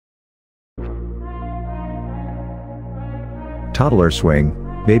Toddler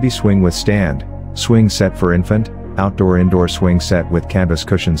swing, baby swing with stand, swing set for infant, outdoor-indoor swing set with canvas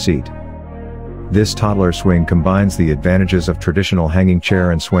cushion seat. This toddler swing combines the advantages of traditional hanging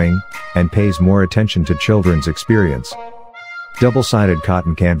chair and swing, and pays more attention to children's experience. Double-sided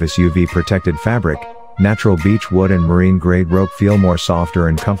cotton canvas UV protected fabric, natural beech wood and marine grade rope feel more softer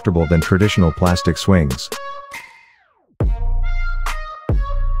and comfortable than traditional plastic swings.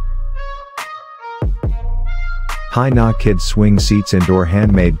 High Knot Kids Swing Seats Indoor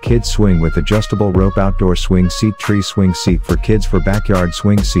Handmade Kids Swing with Adjustable Rope Outdoor Swing Seat Tree Swing Seat for Kids for Backyard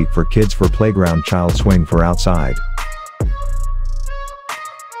Swing Seat for Kids for Playground Child Swing for Outside.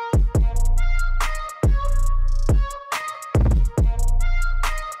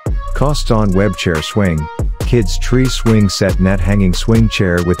 Costs on Web Chair Swing, Kids Tree Swing Set Net Hanging Swing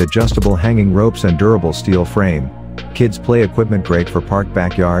Chair with Adjustable Hanging Ropes and Durable Steel Frame, Kids Play Equipment great for Park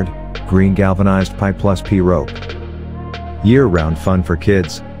Backyard, Green Galvanized Pipe plus P Rope. Year-round fun for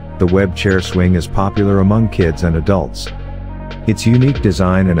kids, the Web Chair Swing is popular among kids and adults. Its unique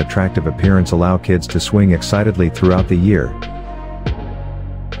design and attractive appearance allow kids to swing excitedly throughout the year.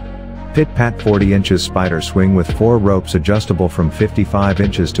 Pit Pat 40 inches Spider Swing with 4 ropes adjustable from 55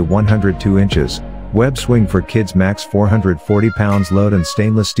 inches to 102 inches, Web Swing for Kids Max 440 pounds load and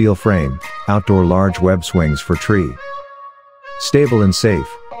stainless steel frame, outdoor large web swings for tree. Stable and safe.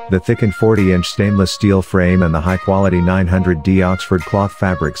 The thickened 40-inch stainless steel frame and the high-quality 900D Oxford cloth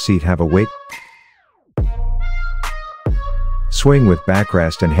fabric seat have a weight. Swing with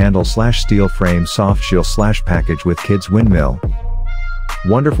backrest and handle / steel frame soft shell / package with kids windmill.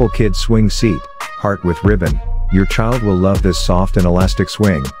 Wonderful kids swing seat, heart with ribbon. Your child will love this soft and elastic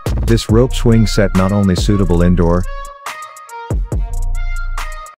swing. This rope swing set not only suitable indoor,